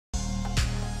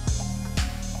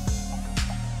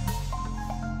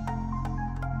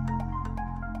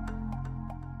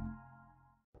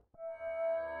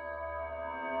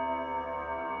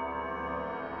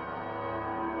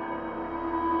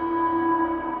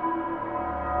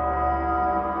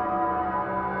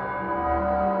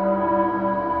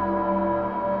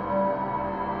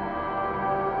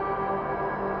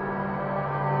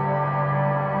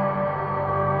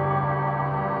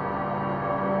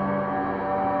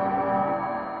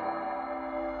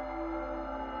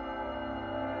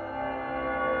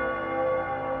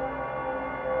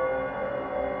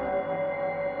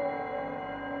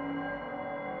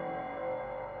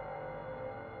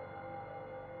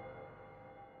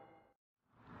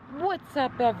What's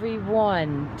up,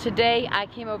 everyone? Today I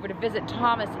came over to visit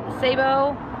Thomas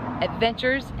SABO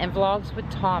Adventures and Vlogs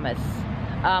with Thomas.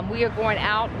 We are going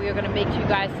out. We are going to make you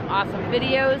guys some awesome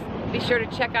videos. Be sure to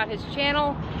check out his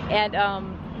channel. And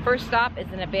first stop is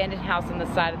an abandoned house on the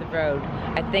side of the road.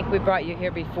 I think we brought you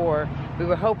here before. We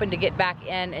were hoping to get back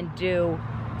in and do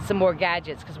some more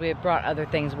gadgets because we had brought other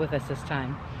things with us this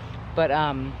time. But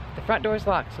the front door is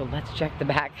locked, so let's check the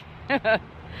back. All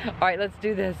right, let's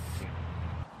do this.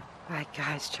 All right,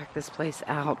 guys, check this place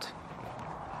out.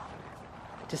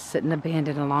 Just sitting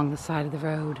abandoned along the side of the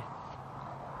road.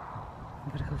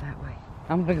 I'm gonna go that way.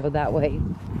 I'm gonna go that way.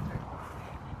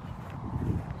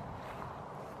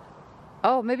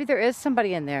 Oh, maybe there is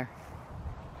somebody in there.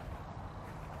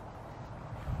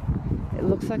 It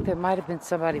looks like there might have been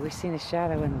somebody. We've seen a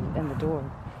shadow in the door.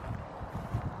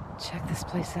 Check this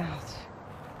place out.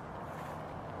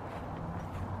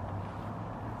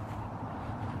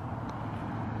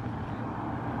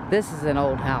 This is an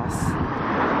old house.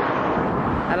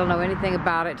 I don't know anything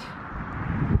about it.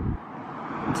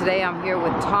 Today I'm here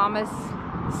with Thomas,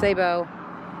 SABO,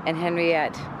 and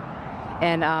Henriette.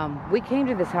 And we came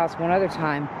to this house one other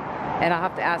time, and I'll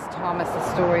have to ask Thomas the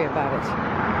story about it.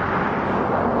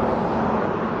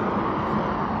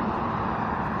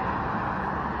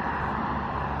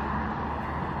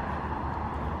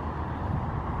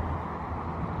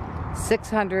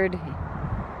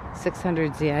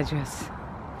 $600's the address.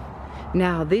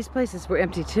 Now, these places were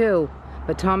empty too,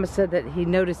 but Thomas said that he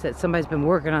noticed that somebody's been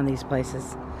working on these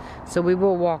places. So we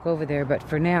will walk over there, but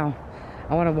for now,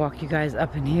 I want to walk you guys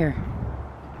up in here.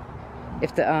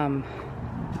 If the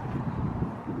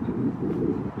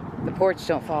porch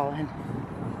don't fall in.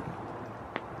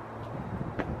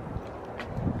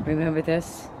 Remember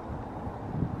this?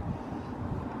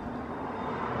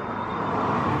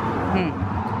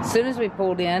 As soon as we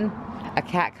pulled in, a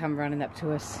cat come running up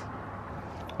to us.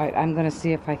 Alright, I'm gonna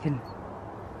see if I can.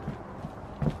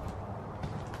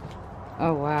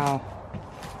 Oh wow.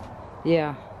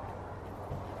 Yeah.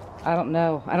 I don't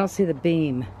know. I don't see the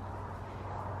beam.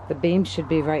 The beam should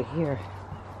be right here.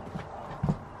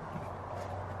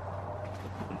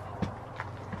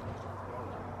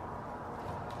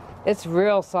 It's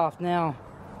real soft now.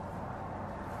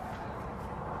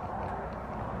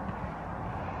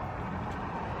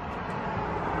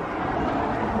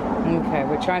 Okay,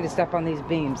 we're trying to step on these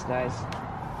beams, guys.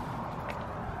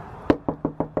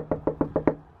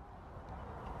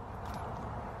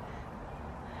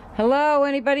 Hello,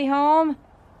 anybody home?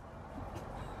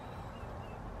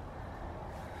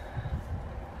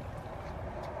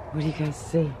 What do you guys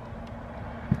see?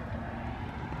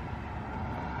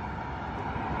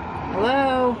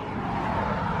 Hello?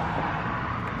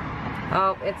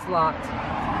 Oh, it's locked.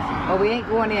 Oh, we ain't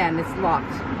going in. It's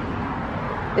locked.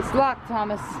 It's locked,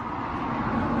 Thomas.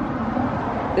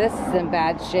 This is in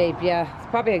bad shape. Yeah, it's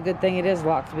probably a good thing it is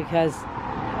locked because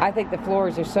I think the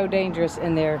floors are so dangerous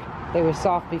in there. They were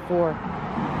soft before.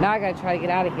 Now I gotta try to get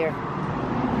out of here.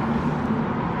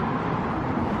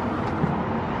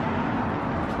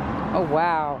 Oh,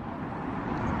 wow.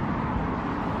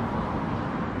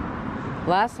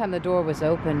 Last time the door was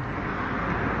open.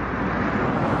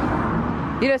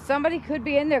 You know, somebody could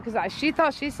be in there because she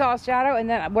thought she saw a shadow, and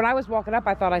then when I was walking up,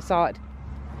 I thought I saw it.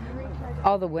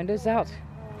 All the windows out.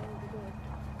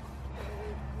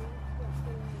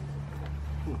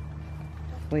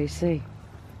 What do you see?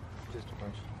 Just a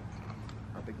bunch.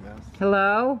 A big mess.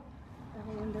 Hello?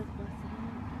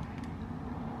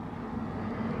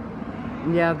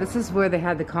 Yeah, this is where they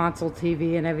had the console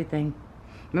TV and everything.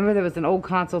 Remember there was an old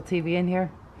console TV in here?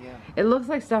 Yeah. It looks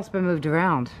like stuff's been moved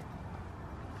around.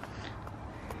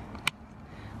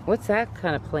 What's that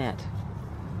kind of plant?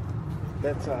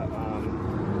 That's a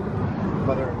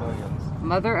mother of millions.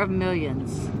 Mother of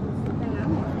millions.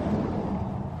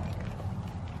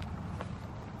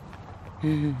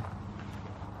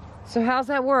 So how's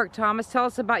that work, Thomas? Tell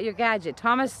us about your gadget.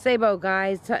 Thomas SABO,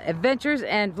 guys. Adventures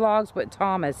and Vlogs with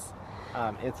Thomas.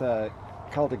 It's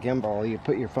called a gimbal. You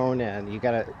put your phone in. You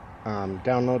gotta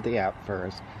download the app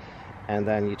first, and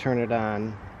then you turn it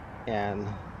on and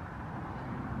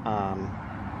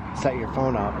set your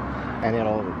phone up, and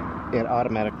it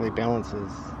automatically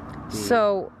balances.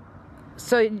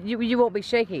 So you won't be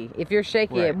shaky. If you're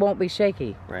shaky, right. It won't be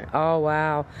shaky. Right. Oh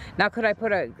wow. Now could I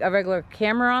put a regular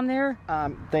camera on there?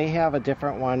 They have a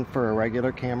different one for a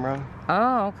regular camera.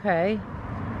 Oh, okay.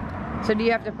 So do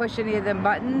you have to push any of them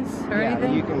buttons or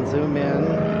anything? You can zoom in.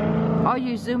 Oh,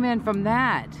 you zoom in from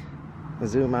that.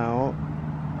 Zoom out.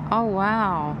 Oh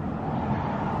wow.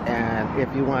 And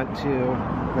if you want to,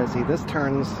 let's see, this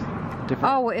turns different.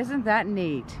 Oh, isn't that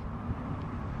neat?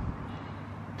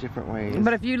 different ways.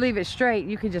 But if you leave it straight,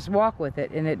 you can just walk with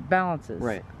it and it balances.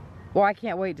 Right. Well, I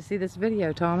can't wait to see this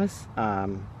video, Thomas.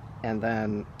 And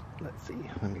then, let's see,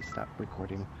 let me stop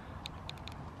recording.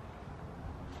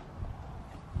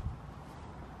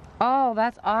 Oh,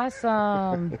 that's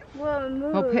awesome.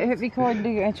 Well, hit record and do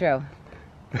your intro.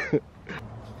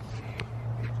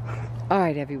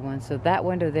 Alright, everyone, so that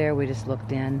window there we just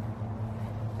looked in.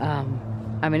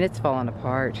 I mean, it's falling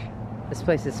apart. This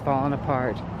place is falling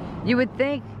apart. You would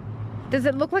think, does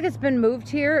it look like it's been moved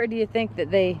here, or do you think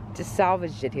that they just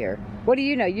salvaged it here? What do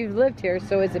you know? You've lived here,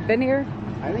 so has it been here?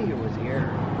 I think it was here.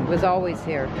 It was always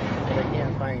here. But I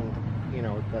can't find, you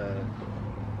know, the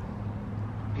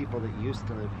people that used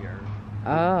to live here.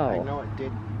 Oh. I know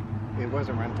it was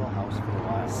a rental house for a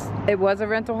while. It was a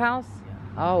rental house?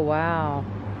 Yeah. Oh, wow.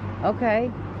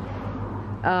 Okay.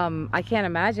 I can't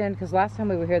imagine, because last time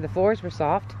we were here, the floors were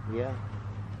soft. Yeah.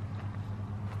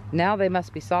 Now they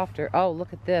must be softer. Oh,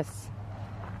 look at this.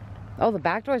 Oh, the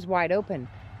back door is wide open.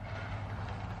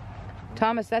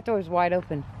 Thomas, that door is wide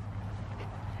open.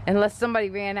 Unless somebody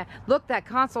ran out. Look, that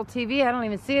console TV, I don't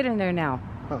even see it in there now.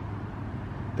 Huh.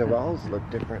 The walls look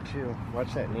different too.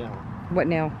 Watch that nail. What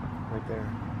nail? Right there.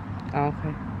 Oh,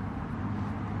 okay.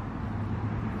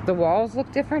 The walls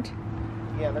look different?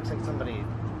 Yeah, it looks like somebody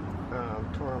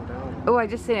tore them down. Oh, I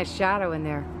just seen a shadow in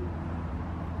there.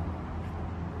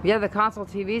 Yeah, the console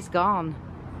TV's gone.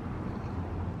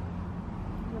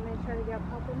 You want me to try to get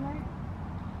Pop in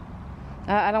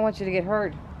there? I don't want you to get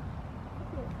hurt.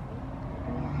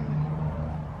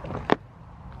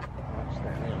 Watch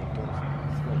that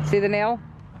nail. See the nail?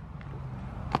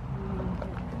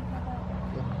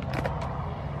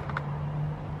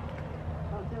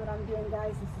 Don't do what I'm doing,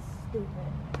 guys. This is stupid.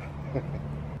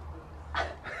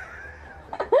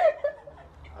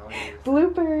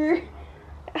 Blooper.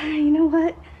 You know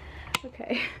what?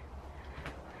 Okay.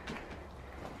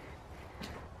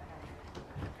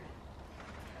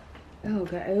 Oh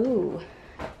god. Ooh.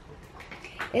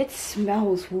 It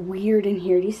smells weird in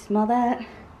here. Do you smell that?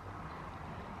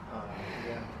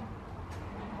 Yeah.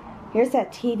 Here's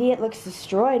that TV. It looks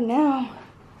destroyed now.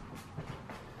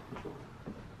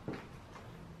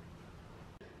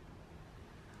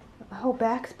 The whole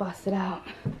back's busted out.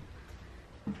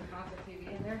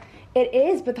 It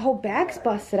is, but the whole back's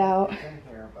busted out. It's in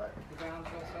here, but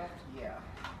yeah.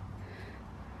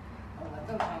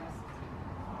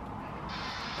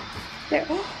 There.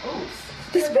 Oh,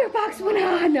 the spirit box went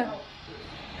on.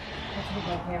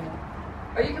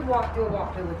 Or you can walk through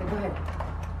with it. Go ahead.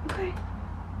 Okay.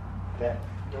 That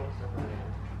don't somebody.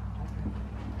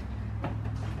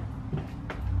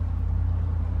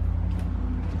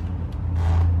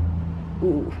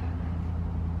 Ooh.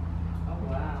 Oh,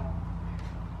 wow.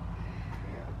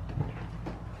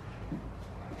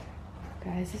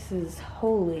 Guys, this is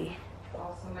holy.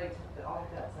 Oh, somebody took all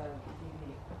of that side of the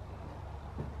TV.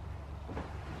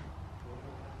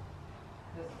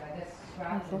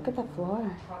 Guys, look at the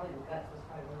floor. Probably the guts was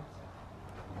probably worse.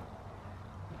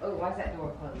 Oh, why's that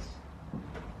door closed?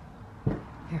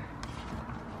 Here.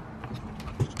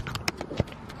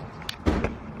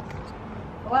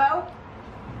 Hello?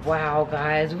 Wow,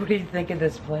 guys, what do you think of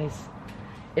this place?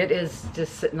 It is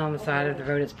just sitting on the side of the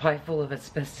road. It's probably full of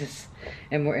asbestos,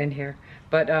 and we're in here.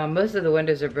 But most of the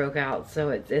windows are broke out, so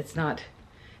it's not.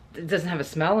 It doesn't have a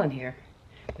smell in here.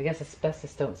 I guess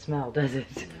asbestos don't smell, does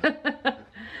it? I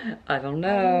don't I didn't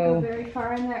know. go very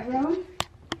far in that room.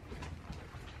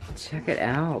 Check it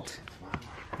out.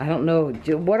 I don't know.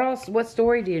 What else? What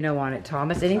story do you know on it,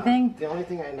 Thomas? Anything? The only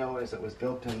thing I know is it was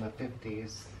built in the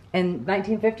 50s. In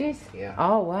 1950s? Yeah.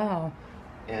 Oh, wow.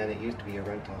 And it used to be a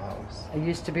rental house. It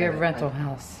used to be a rental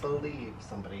house. I believe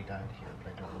somebody died here,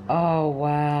 but I don't remember. Oh,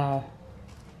 wow.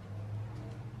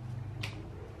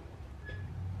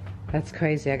 That's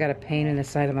crazy. I got a pain in the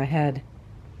side of my head.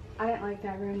 I didn't like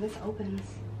that room. This opens.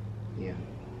 Yeah.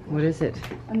 What is it?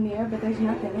 A mirror, but there's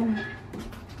nothing in it.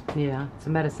 Yeah, it's a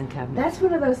medicine cabinet. That's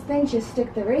one of those things you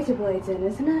stick the razor blades in,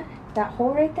 isn't it? That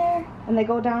hole right there? And they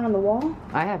go down on the wall?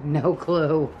 I have no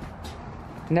clue.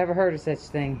 Never heard of such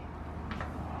thing.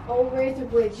 Old razor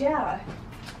blades, yeah.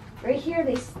 Right here,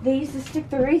 they used to stick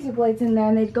the razor blades in there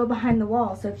and they'd go behind the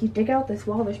wall. So if you dig out this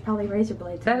wall, there's probably razor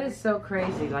blades in That there. is so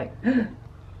crazy. Like,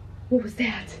 What was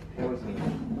that? That was me.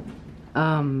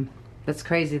 that's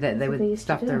crazy that they That's what they would used to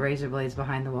stuff do. their razor blades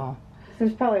behind the wall.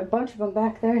 There's probably a bunch of them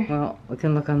back there. Well, we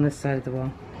can look on this side of the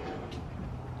wall.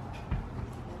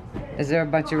 Is there a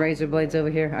bunch of razor blades over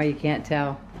here? Oh, you can't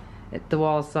tell. The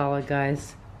wall's solid,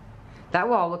 guys. That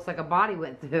wall looks like a body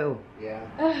went through. Yeah.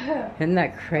 Isn't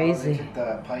that Oh, crazy? they took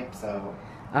the pipes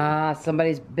out.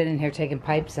 Somebody's been in here taking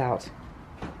pipes out.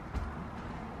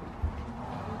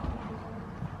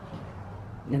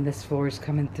 And this floor is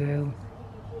coming through.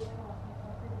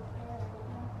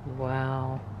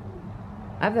 Wow.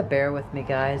 I have the bear with me,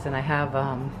 guys, and I have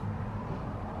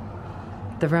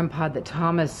the REM pod that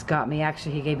Thomas got me.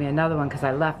 Actually, he gave me another one because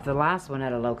I left the last one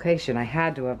at a location. I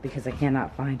had to have because I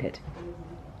cannot find it.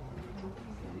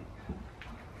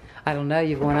 I don't know,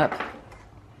 you're going up.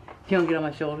 You don't get on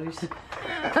my shoulders.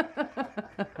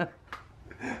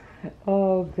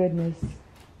 Oh, goodness.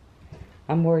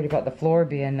 I'm worried about the floor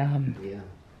being, yeah.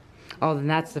 Oh, then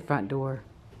that's the front door.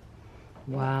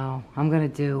 Wow. I'm gonna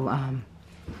do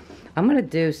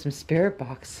some spirit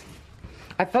box.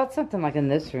 I felt something like in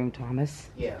this room, Thomas.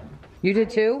 Yeah. You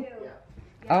did too? Yeah.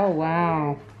 Oh,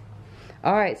 wow.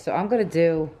 All right, so I'm gonna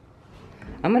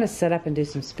set up and do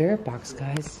some spirit box,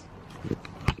 guys.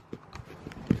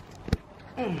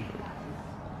 All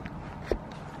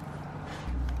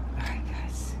right,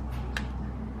 guys.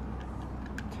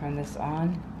 Turn this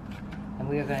on, and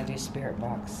we are gonna do spirit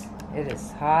box. It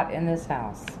is hot in this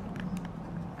house.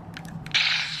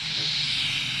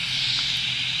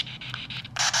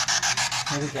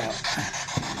 Here we go.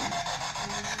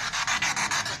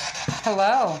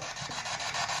 Hello.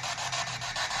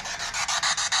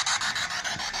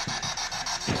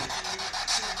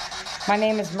 My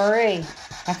name is Marie.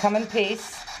 I come in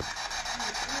peace.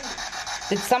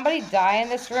 Did somebody die in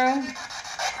this room?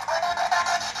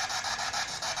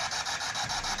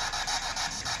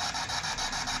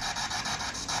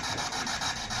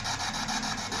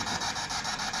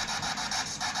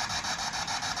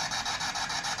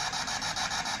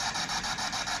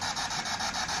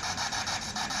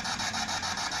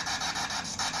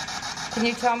 Can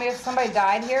you tell me if somebody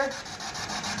died here?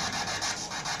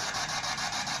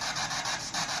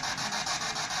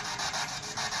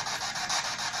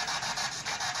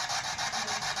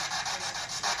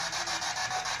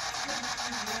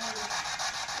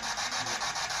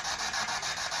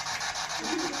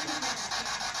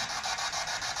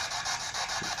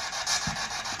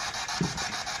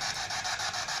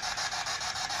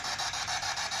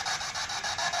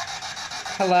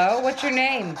 Hello, what's your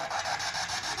name?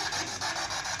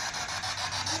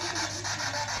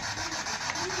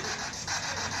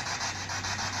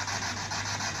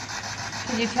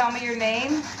 Can you tell me your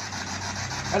name?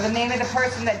 Or the name of the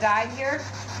person that died here?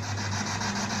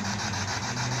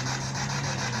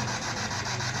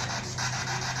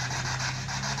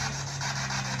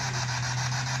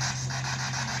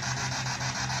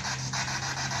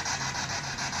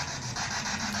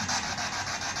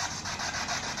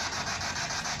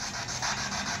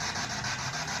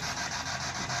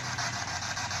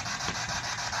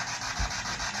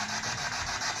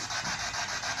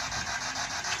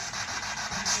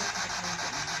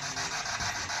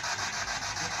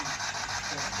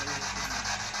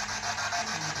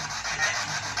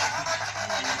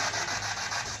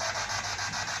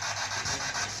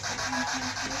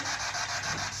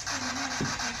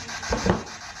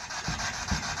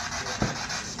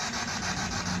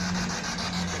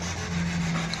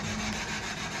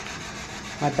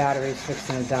 My battery's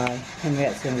fixing to die.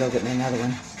 Henriette's gonna go get me another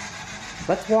one.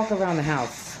 Let's walk around the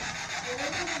house.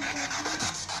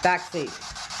 Back seat.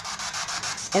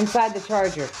 Inside the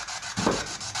charger.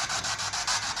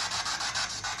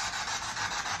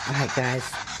 Alright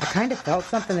guys, I kind of felt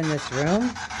something in this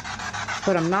room,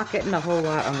 but I'm not getting a whole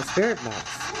lot on the spirit box.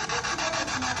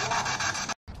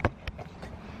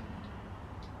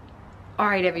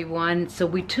 Alright everyone, so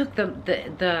we took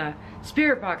the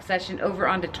spirit box session over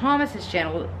onto Thomas's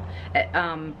channel,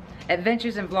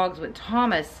 Adventures and Vlogs with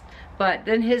Thomas, but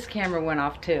then his camera went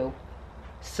off too.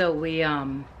 So we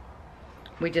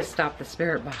just stopped the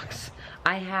spirit box.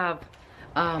 I have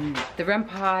the REM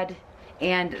pod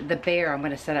and the bear. I'm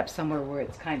going to set up somewhere where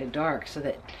it's kind of dark so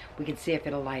that we can see if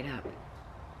it'll light up.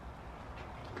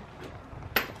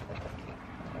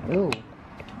 Ooh.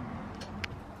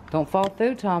 Don't fall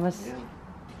through, Thomas. Yeah.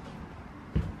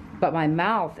 But my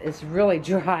mouth is really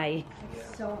dry.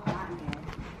 It's so hot in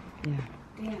here.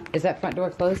 Yeah. Damn. Is that front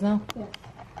door closed now? Yes.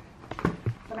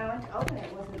 When I went to open it,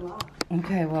 it wasn't locked.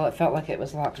 Okay, well it felt like it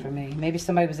was locked for me. Maybe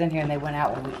somebody was in here and they went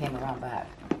out when we came around back.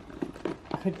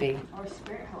 Could be. Or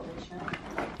spirit held it shut.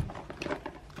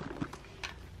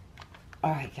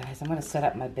 Alright guys, I'm going to set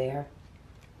up my bear.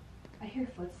 I hear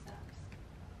footsteps.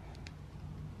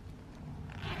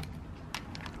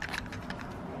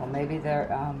 Well, maybe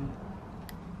they're,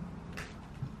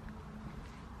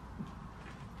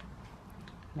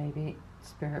 maybe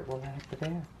spirit will light the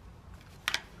bear.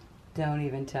 Don't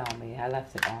even tell me. I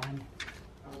left it on.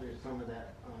 Oh, there's some of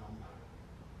that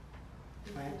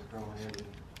plants growing in.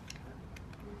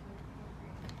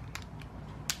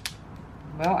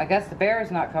 Well, I guess the bear is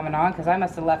not coming on because I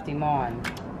must have left him on.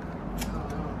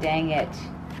 Dang it.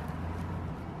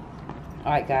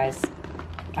 Alright guys,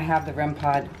 I have the REM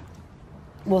pod.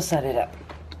 We'll set it up.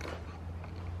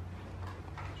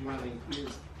 Do you want to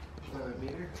use the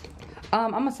meter?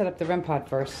 I'm gonna set up the REM pod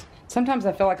first. Sometimes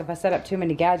I feel like if I set up too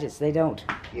many gadgets, they don't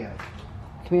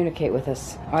communicate with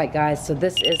us. Alright guys, so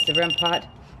this is the REM pod.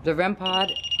 The REM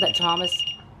pod that Thomas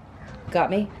got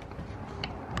me.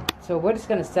 So we're just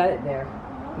gonna set it there.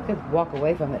 We could walk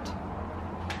away from it.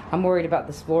 I'm worried about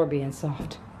this floor being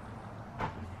soft.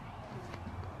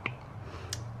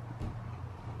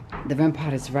 The REM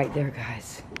pod is right there,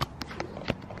 guys.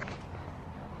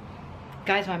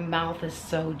 Guys, my mouth is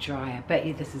so dry. I bet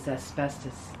you this is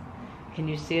asbestos. Can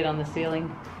you see it on the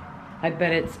ceiling? I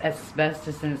bet it's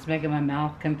asbestos and it's making my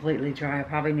mouth completely dry. I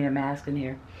probably need a mask in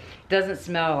here. It doesn't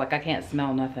smell like I can't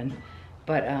smell nothing.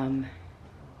 But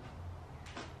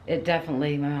it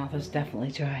definitely, my mouth is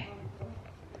definitely dry.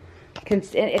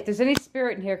 If there's any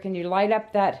spirit in here, can you light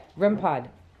up that REM pod?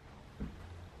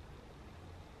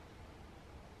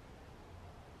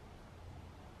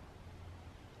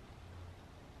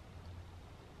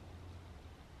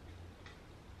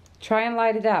 Try and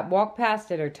light it up. Walk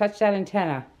past it or touch that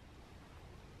antenna.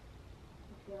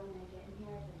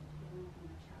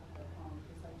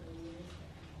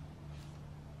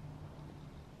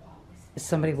 Is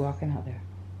somebody walking out there?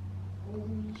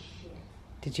 Holy shit.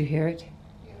 Did you hear it?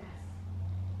 Yes.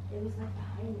 It was like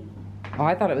behind me. Oh,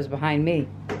 I thought it was behind me.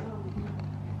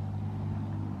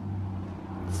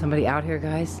 Somebody out here,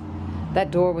 guys?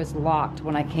 That door was locked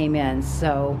when I came in,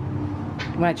 so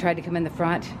when I tried to come in the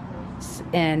front,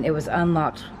 and it was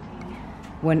unlocked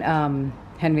when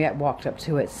Henriette walked up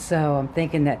to it. So I'm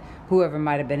thinking that whoever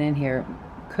might have been in here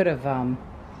could have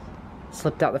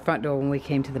slipped out the front door when we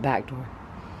came to the back door.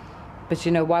 But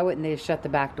you know, why wouldn't they have shut the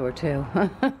back door too?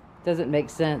 Doesn't make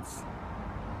sense.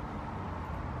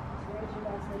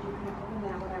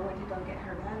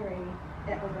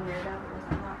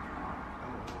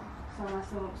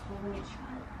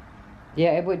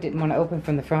 Yeah, it didn't want to open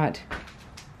from the front.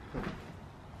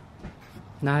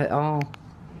 Not at all.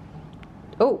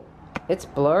 Oh, it's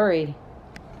blurry.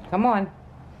 Come on.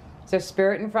 Is there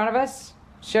spirit in front of us?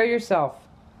 Show yourself.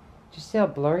 Did you see how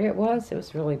blurry it was? It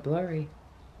was really blurry.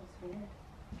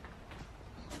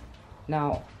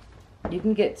 Now, you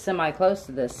can get semi-close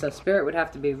to this, so spirit would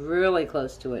have to be really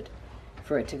close to it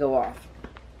for it to go off.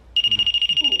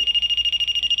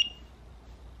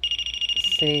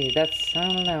 See, that's, I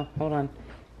don't know. Hold on.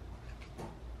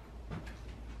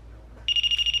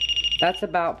 That's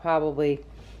about probably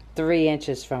 3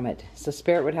 inches from it. So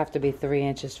spirit would have to be 3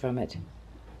 inches from it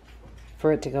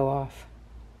for it to go off.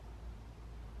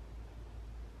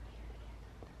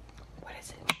 What is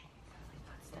it?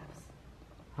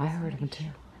 I heard him too.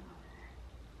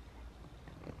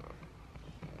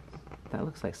 That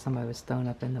looks like somebody was thrown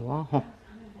up in the wall.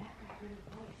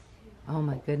 Oh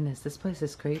my goodness, this place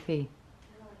is creepy.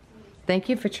 Thank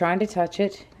you for trying to touch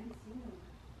it.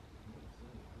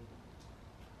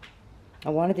 I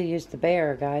wanted to use the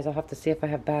bear, guys. I'll have to see if I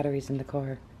have batteries in the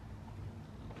car.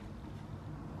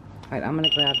 Alright, I'm gonna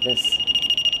grab this.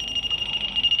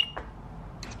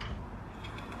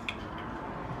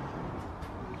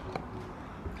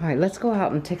 Alright, let's go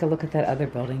out and take a look at that other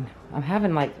building. I'm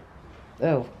having like,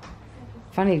 oh,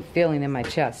 funny feeling in my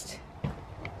chest.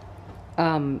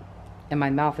 And my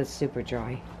mouth is super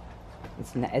dry.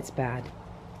 It's bad.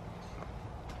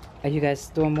 Are you guys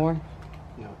doing more?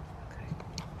 No.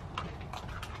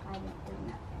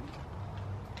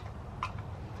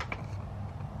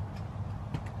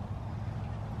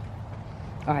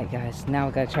 Alright guys, now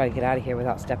we gotta try to get out of here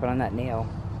without stepping on that nail.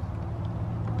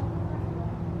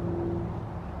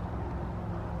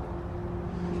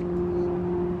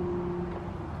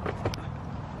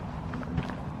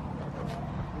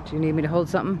 Do you need me to hold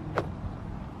something?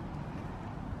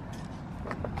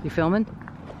 You filming?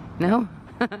 No?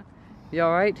 You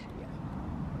alright?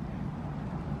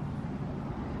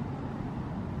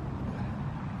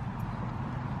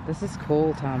 This is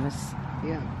cool, Thomas.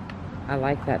 Yeah. I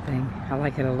like that thing. I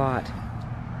like it a lot.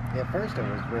 At first it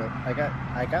was real. I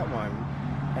got one,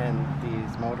 and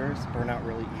these motors were not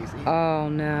really easy. Oh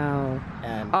no.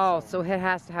 And so it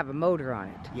has to have a motor on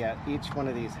it. Yeah, each one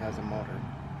of these has a motor.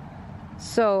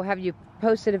 So have you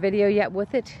posted a video yet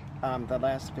with it? The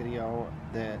last video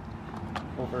that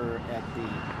over at the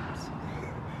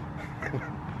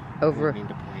over I didn't mean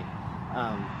to point.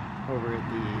 Over at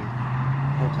the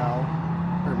hotel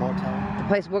or motel. The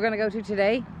place we're gonna go to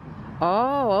today?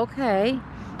 Oh, okay.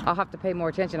 I'll have to pay more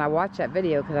attention. I watched that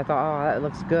video because I thought, oh, that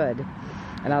looks good,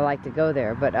 and I like to go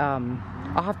there. But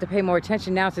I'll have to pay more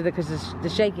attention now to because of the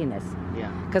shakiness. Yeah.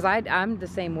 Because I'm the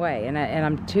same way, and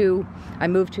I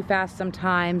move too fast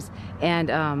sometimes, and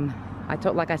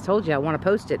like I told you, I want to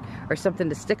post it or something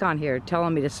to stick on here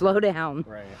telling me to slow down.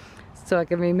 Right. So I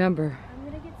can remember. I'm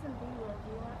gonna get some B-roll. Do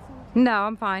you want some? No,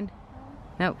 I'm fine.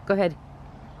 No, go ahead.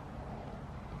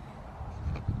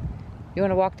 You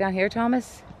want to walk down here,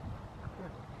 Thomas?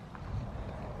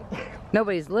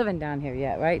 Nobody's living down here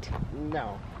yet, right?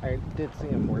 No, I did see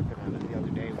him working on it the other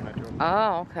day when I drove.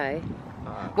 Oh, okay.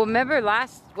 Well, remember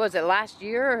was it last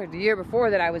year or the year before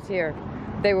that I was here?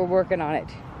 They were working on it.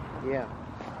 Yeah.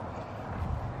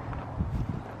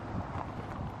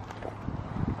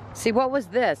 See, what was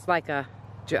this? Like a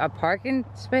parking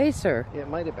space, or? It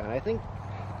might have been. I think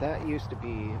that used to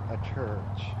be a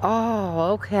church.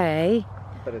 Oh, okay.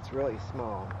 But it's really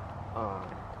small.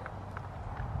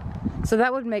 So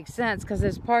that would make sense because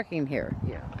there's parking here.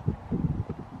 Yeah.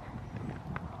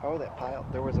 Oh, that pile.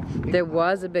 There was a big There pile.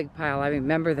 was a big pile. I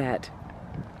remember that.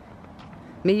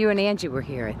 Me, you, and Angie were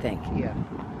here, I think. Yeah.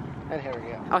 And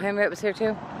Henriette. Oh, Henriette was here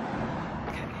too?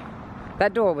 Okay.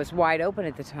 That door was wide open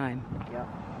at the time. Yeah.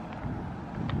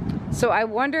 So I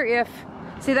wonder if,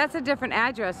 see, that's a different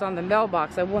address on the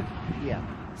mailbox. Yeah.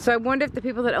 So I wonder if the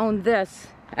people that own this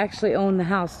actually own the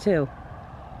house too.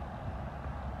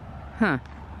 Huh.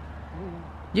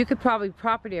 You could probably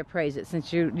property appraise it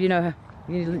since you know,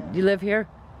 you live here.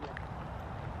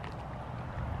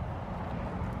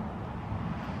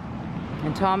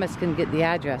 And Thomas can get the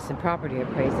address and property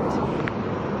appraise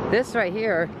it. This right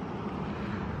here,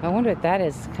 I wonder if that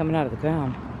is coming out of the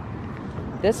ground.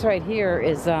 This right here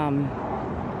is, to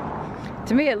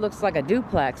me it looks like a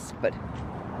duplex, but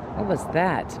what was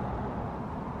that?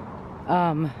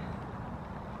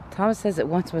 Thomas says it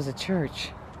once was a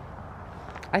church.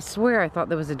 I swear I thought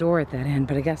there was a door at that end,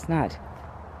 but I guess not.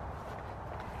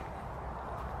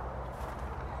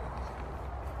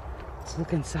 Let's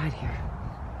look inside here.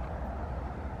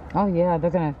 Oh yeah, they're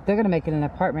gonna make it an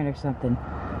apartment or something.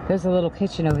 There's a little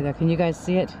kitchen over there. Can you guys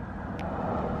see it?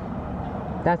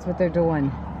 That's what they're doing.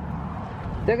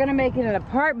 They're gonna make it an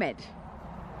apartment.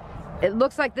 It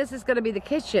looks like this is gonna be the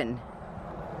kitchen.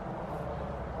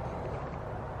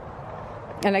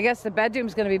 And I guess the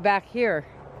bedroom's gonna be back here.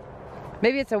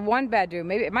 Maybe it's a 1-bedroom.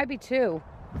 Maybe it might be 2.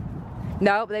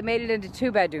 No, they made it into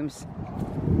 2 bedrooms.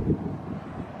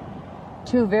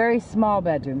 2 very small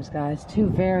bedrooms, guys.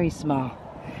 2 very small.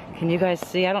 Can you guys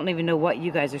see? I don't even know what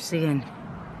you guys are seeing.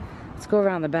 Let's go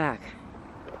around the back.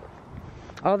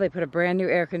 Oh, they put a brand new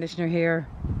air conditioner here.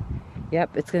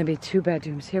 Yep, it's gonna be 2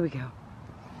 bedrooms. Here we go.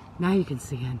 Now you can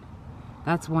see in.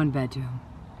 That's 1 bedroom.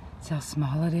 See how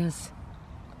small it is?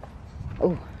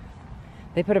 Oh,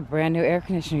 they put a brand new air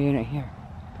conditioner unit here.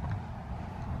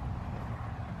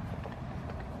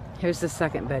 Here's the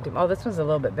 2nd bedroom. Oh, this one's a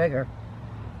little bit bigger.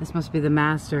 This must be the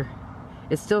master.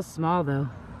 It's still small though.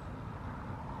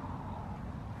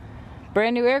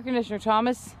 Brand new air conditioner,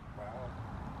 Thomas. Wow.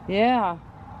 Yeah.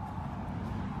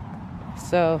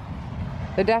 So,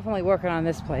 they're definitely working on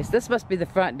this place. This must be the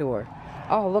front door.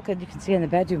 Oh, look, you can see in the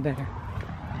bedroom better.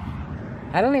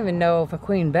 I don't even know if a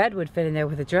queen bed would fit in there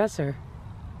with a dresser.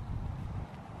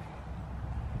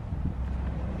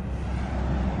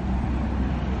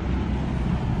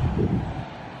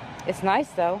 It's nice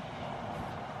though.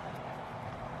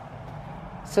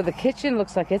 So the kitchen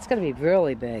looks like it's gonna be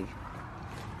really big.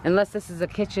 Unless this is a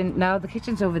kitchen. No, the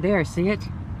kitchen's over there, see it?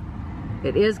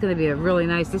 It is gonna be a really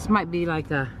nice, this might be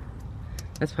like a,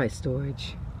 that's probably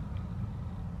storage.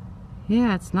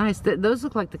 Yeah, it's nice. Those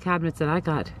look like the cabinets that I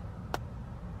got.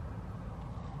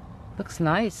 Looks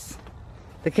nice.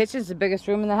 The kitchen's the biggest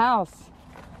room in the house.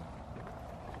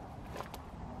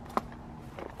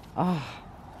 Oh,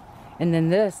 and then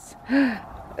this.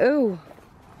 Ooh,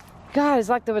 God, it's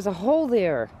like there was a hole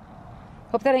there.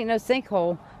 Hope that ain't no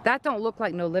sinkhole. That don't look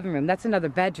like no living room. That's another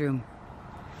bedroom.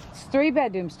 It's 3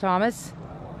 bedrooms, Thomas.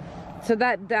 So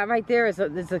that right there is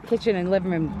a kitchen and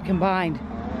living room combined.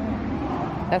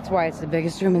 That's why it's the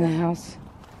biggest room in the house.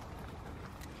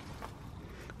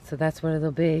 So that's what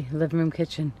it'll be, living room,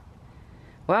 kitchen.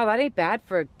 Wow, that ain't bad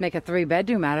for make a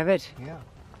 3-bedroom out of it. Yeah.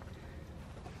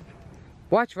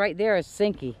 Watch, right there is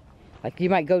sinky. Like you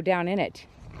might go down in it.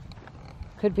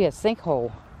 Could be a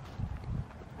sinkhole.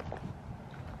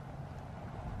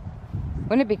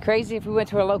 Wouldn't it be crazy if we went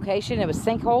to a location and it was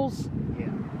sinkholes? Yeah.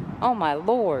 Oh my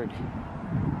Lord.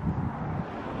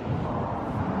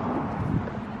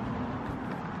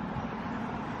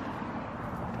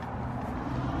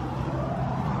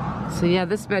 So yeah,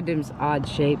 this bedroom's odd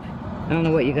shape. I don't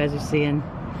know what you guys are seeing.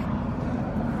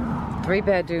 3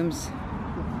 bedrooms.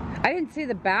 I didn't see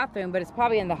the bathroom, but it's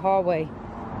probably in the hallway.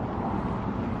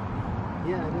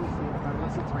 Yeah, I didn't see it,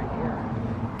 unless it's right here.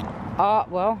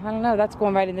 Well, I don't know. That's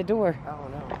going right in the door. Oh,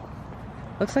 no.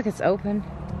 Looks like it's open.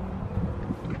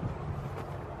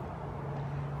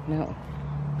 No.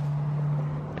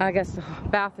 I guess the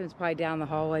bathroom's probably down the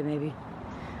hallway, maybe.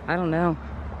 I don't know.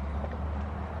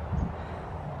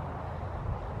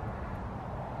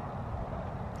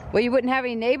 Well, you wouldn't have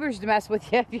any neighbors to mess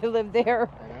with you if you lived there.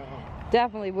 I know.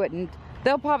 Definitely wouldn't.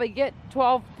 They'll probably get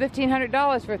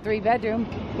 $1,500 for a 3-bedroom.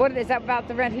 What is that about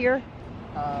the rent here?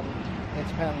 It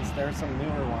depends. There's some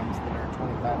newer ones that are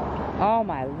 $2,500. Oh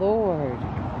my Lord.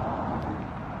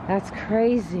 That's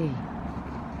crazy.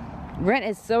 Rent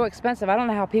is so expensive. I don't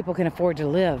know how people can afford to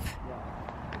live.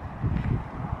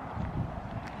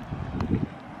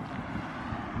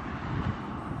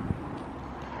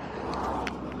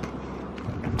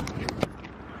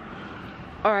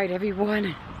 All right,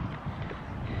 everyone.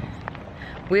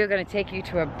 We are going to take you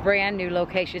to a brand new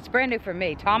location. It's brand new for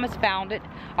me. Thomas found it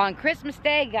on Christmas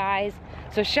Day, guys.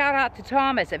 So shout out to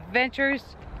Thomas.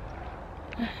 Adventures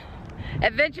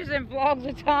and Vlogs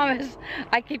with Thomas.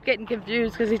 I keep getting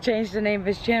confused because he changed the name of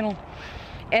his channel.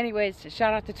 Anyways,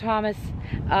 shout out to Thomas.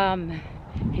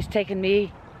 He's taken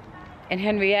me and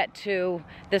Henriette to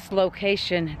this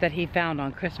location that he found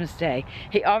on Christmas Day.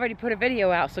 He already put a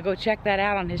video out, so go check that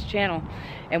out on his channel.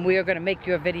 And we are going to make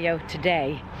you a video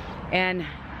today. And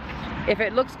if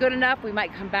it looks good enough, we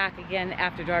might come back again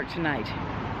after dark tonight.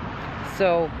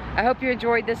 So I hope you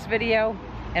enjoyed this video,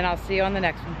 and I'll see you on the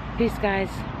next one. Peace, guys.